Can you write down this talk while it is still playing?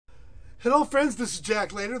Hello friends, this is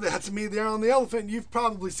Jack Later. That's me there on the elephant. You've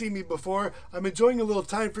probably seen me before. I'm enjoying a little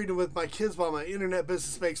time freedom with my kids while my internet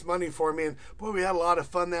business makes money for me. And boy, we had a lot of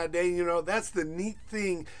fun that day. You know, that's the neat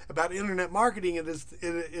thing about internet marketing.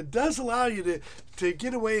 It does allow you to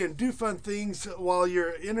get away and do fun things while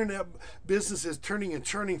your internet business is turning and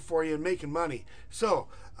churning for you and making money. So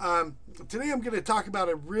today I'm going to talk about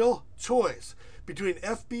a real choice between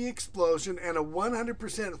FB Explosion and a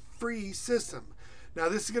 100% free system. Now,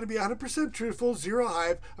 this is going to be 100% truthful, zero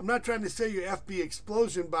hype. I'm not trying to sell you FB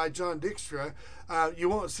Explosion by John Dykstra. You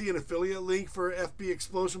won't see an affiliate link for FB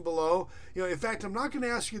Explosion below. You know, in fact, I'm not going to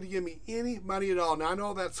ask you to give me any money at all. Now, I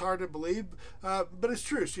know that's hard to believe, but it's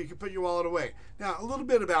true, so you can put your wallet away. Now, a little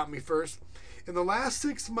bit about me first. In the last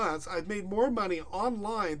 6 months, I've made more money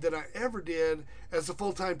online than I ever did as a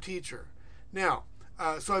full-time teacher. Now,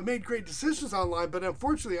 so I've made great decisions online, but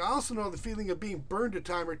unfortunately, I also know the feeling of being burned a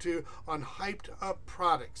time or two on hyped up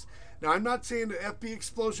products. Now, I'm not saying that FB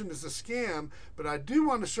Explosion is a scam, but I do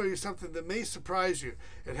want to show you something that may surprise you.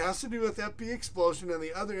 It has to do with FB Explosion and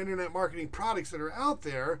the other internet marketing products that are out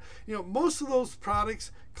there. You know, most of those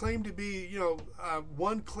products claim to be,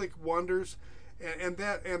 one-click wonders. And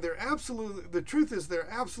they're absolutely, the truth is they're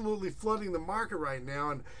absolutely flooding the market right now.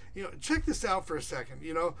 And, you know, check this out for a second.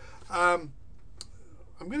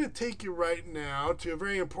 I'm going to take you right now to a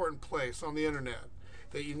very important place on the internet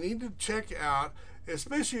that you need to check out,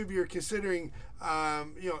 especially if you're considering,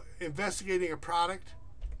 investigating a product.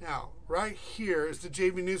 Now, right here is the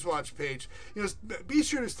JV Newswatch page. Be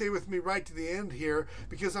sure to stay with me right to the end here,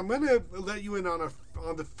 because I'm going to let you in on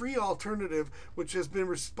the free alternative, which has been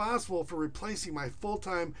responsible for replacing my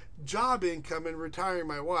full-time job income and retiring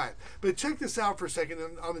my wife. But check this out for a second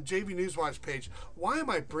on the JV Newswatch page. Why am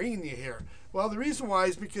I bringing you here? Well, the reason why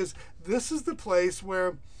is because this is the place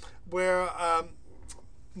where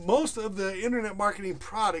most of the internet marketing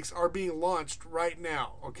products are being launched right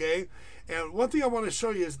now, okay? And one thing I want to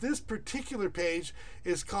show you is this particular page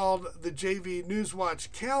is called the JV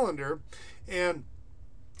Newswatch Calendar. And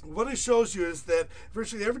what it shows you is that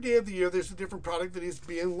virtually every day of the year there's a different product that is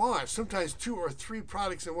being launched, sometimes 2 or 3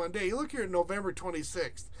 products in one day. You look here at November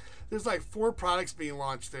 26th, there's like 4 products being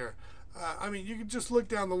launched there. You can just look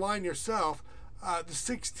down the line yourself. The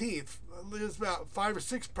 16th, there's about 5 or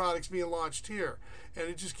 6 products being launched here, and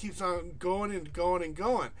it just keeps on going and going and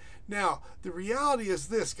going. Now, the reality is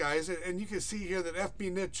this, guys, and you can see here that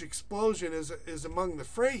FB Niche Explosion is among the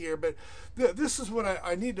fray here, but this is what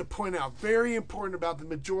I need to point out. Very important about the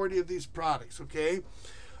majority of these products, okay?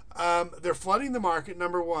 They're flooding the market,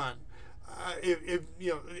 number one. If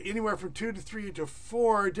anywhere from 2 to 3 to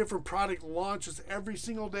 4 different product launches every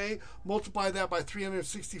single day, multiply that by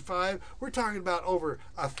 365, we're talking about over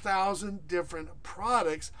 1,000 different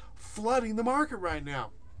products flooding the market right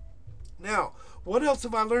now. Now, what else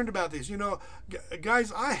have I learned about these?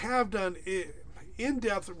 Guys, I have done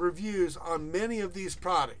in-depth reviews on many of these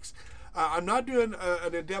products. I'm not doing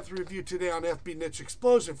an in-depth review today on FB Niche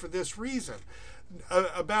Explosion for this reason.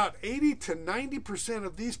 About 80 to 90%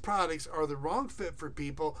 of these products are the wrong fit for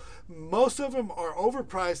people. Most of them are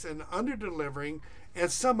overpriced and under-delivering,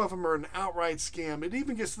 and some of them are an outright scam. It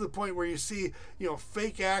even gets to the point where you see,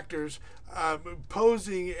 fake actors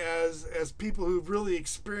posing as people who've really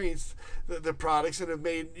experienced the products and have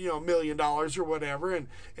made, $1 million or whatever, and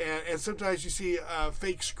sometimes you see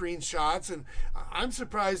fake screenshots, and I'm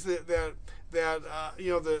surprised that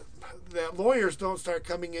lawyers don't start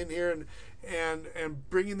coming in here and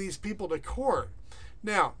bringing these people to court.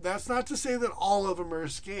 Now, that's not to say that all of them are a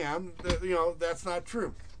scam. That's not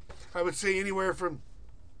true. I would say anywhere from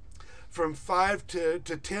 5 to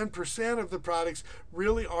 10% of the products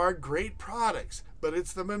really are great products, but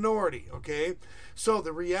it's the minority, okay? So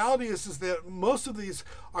the reality is that most of these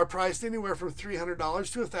are priced anywhere from $300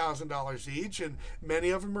 to $1,000 each, and many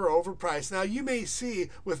of them are overpriced. Now, you may see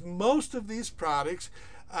with most of these products,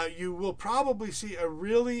 you will probably see a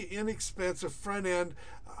really inexpensive front-end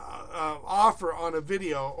offer on a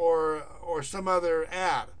video or some other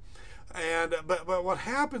ad. But what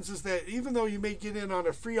happens is that even though you may get in on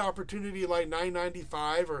a free opportunity like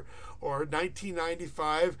 $9.95 or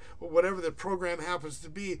 $19.95, whatever the program happens to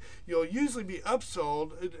be, you'll usually be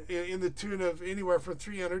upsold in the tune of anywhere from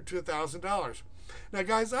 $300 to $1,000. Now,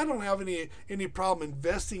 guys, I don't have any problem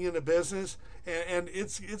investing in a business, and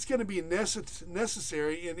it's going to be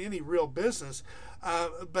necessary in any real business.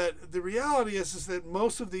 But the reality is that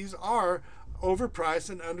most of these are overpriced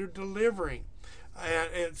and under-delivering.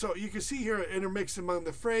 And so you can see here, intermixed among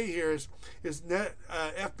the fray here is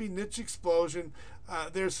FB Niche Explosion.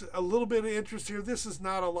 There's a little bit of interest here. This is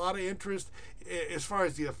not a lot of interest as far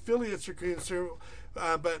as the affiliates are concerned.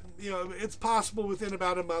 But it's possible within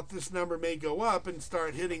about a month this number may go up and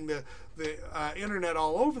start hitting the internet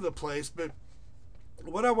all over the place. But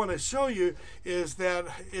what I want to show you is that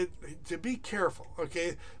to be careful,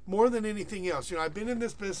 okay, more than anything else. I've been in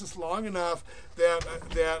this business long enough that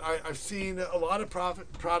I've seen a lot of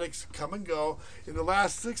products come and go. In the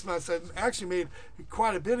last 6 months, I've actually made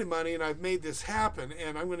quite a bit of money, and I've made this happen.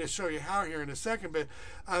 And I'm going to show you how here in a second. But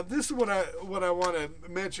this is what I want to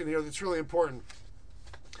mention here that's really important.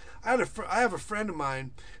 I have a friend of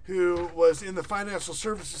mine who was in the financial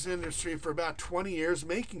services industry for about 20 years,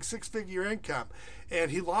 making six-figure income.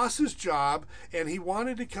 And he lost his job, and he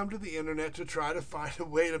wanted to come to the internet to try to find a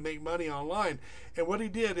way to make money online. And what he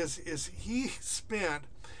did is he spent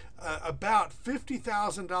about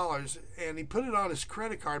 $50,000, and he put it on his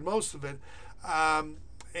credit card, most of it, and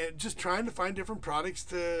just trying to find different products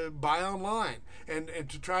to buy online and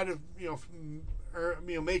to try to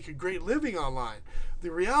make a great living online.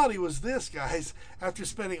 The reality was this, guys: after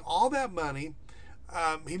spending all that money,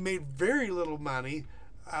 he made very little money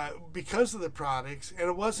because of the products, and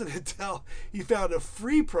it wasn't until he found a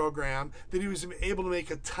free program that he was able to make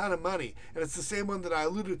a ton of money. And it's the same one that I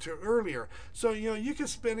alluded to earlier. So you can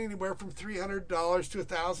spend anywhere from $300 to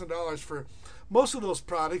 $1,000 for most of those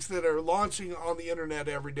products that are launching on the internet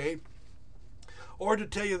every day. Or, to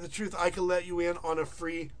tell you the truth, I can let you in on a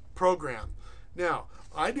free program. Now,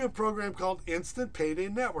 I do a program called Instant Payday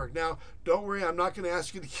Network. Now, don't worry, I'm not going to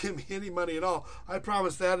ask you to give me any money at all. I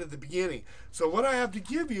promised that at the beginning. So what I have to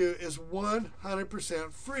give you is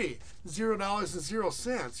 100% free,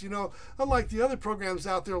 $0.00. Unlike the other programs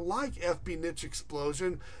out there like FB Niche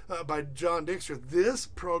Explosion by John Dixer, this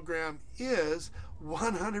program is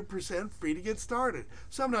 100% free to get started.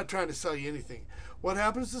 So I'm not trying to sell you anything. What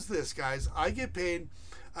happens is this, guys: I get paid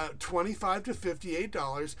 $25 to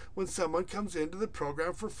 $58 when someone comes into the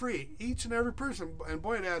program for free. Each and every person, and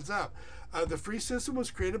boy, it adds up. The free system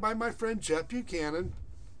was created by my friend Jeff Buchanan.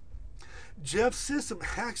 Jeff's system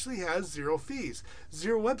actually has zero fees,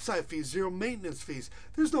 zero website fees, zero maintenance fees.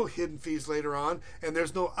 There's no hidden fees later on, and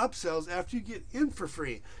there's no upsells after you get in for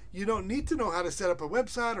free. You don't need to know how to set up a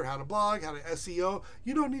website or how to blog, how to SEO.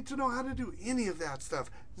 You don't need to know how to do any of that stuff.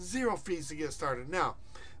 Zero fees to get started. Now,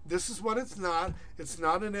 this is what it's not. It's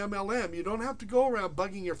not an MLM. You don't have to go around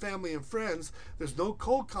bugging your family and friends. There's no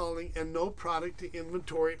cold calling and no product to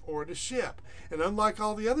inventory or to ship. And unlike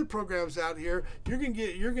all the other programs out here, you're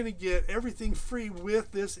going to get everything free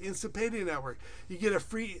with this Instant Payday Network. You get a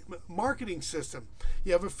free marketing system.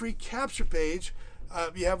 You have a free capture page.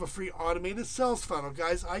 You have a free automated sales funnel.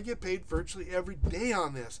 Guys, I get paid virtually every day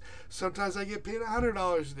on this. Sometimes I get paid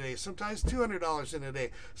 $100 a day, sometimes $200 in a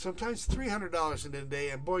day, sometimes $300 in a day.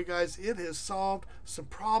 And boy, guys, it has solved some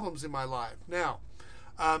problems in my life. Now,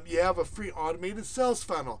 you have a free automated sales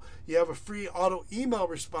funnel. You have a free auto email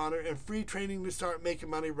responder and free training to start making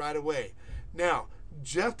money right away. Now,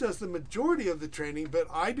 Jeff does the majority of the training, but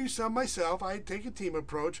I do some myself. I take a team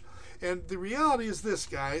approach. And the reality is this,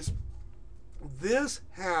 guys: this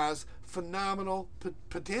has phenomenal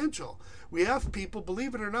potential. We have people,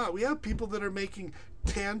 believe it or not, we have people that are making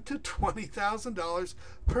 $10,000 to $20,000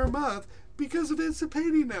 per month because of Instant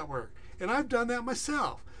Payday Network. And I've done that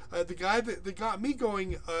myself. The guy that got me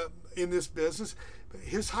going in this business,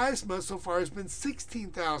 his highest month so far has been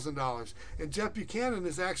 $16,000. And Jeff Buchanan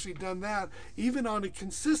has actually done that even on a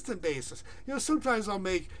consistent basis. Sometimes I'll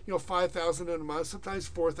make, $5,000 in a month, sometimes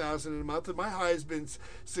 $4,000 in a month, and my high has been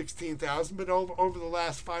 $16,000. But over the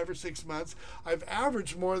last 5 or 6 months, I've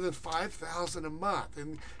averaged more than $5,000 a month.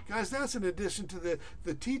 And guys, that's in addition to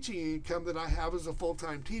the teaching income that I have as a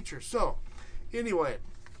full-time teacher. So anyway,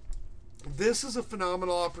 this is a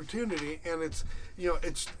phenomenal opportunity, and it's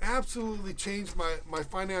absolutely changed my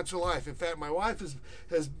financial life. In fact, my wife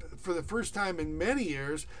has for the first time in many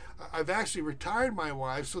years, I've actually retired my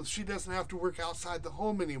wife so she doesn't have to work outside the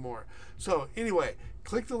home anymore. So anyway,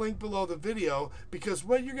 click the link below the video, because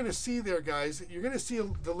what you're going to see there, guys, you're going to see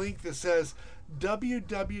the link that says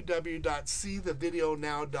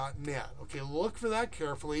www.seethevideonow.net. Okay, look for that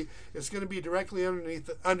carefully. It's going to be directly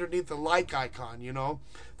underneath the like icon,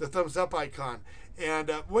 the thumbs up icon. And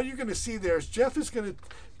what you're going to see there is Jeff is going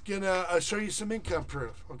to show you some income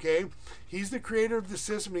proof. Okay, he's the creator of the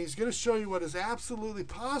system, and he's going to show you what is absolutely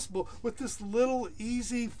possible with this little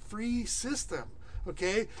easy free system.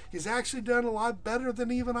 Okay, he's actually done a lot better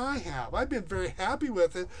than even I have. I've been very happy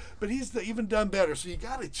with it, but he's even done better. So you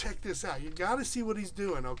got to check this out. You got to see what he's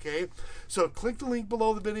doing. Okay, so click the link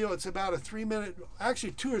below the video. It's about a 3-minute,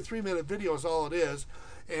 actually 2 or 3 minute video is all it is.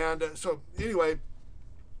 And so anyway,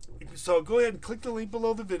 so go ahead and click the link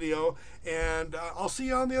below the video, and I'll see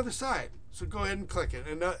you on the other side. So go ahead and click it.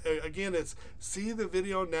 And again, it's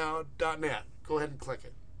seethevideonow.net. Go ahead and click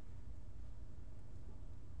it.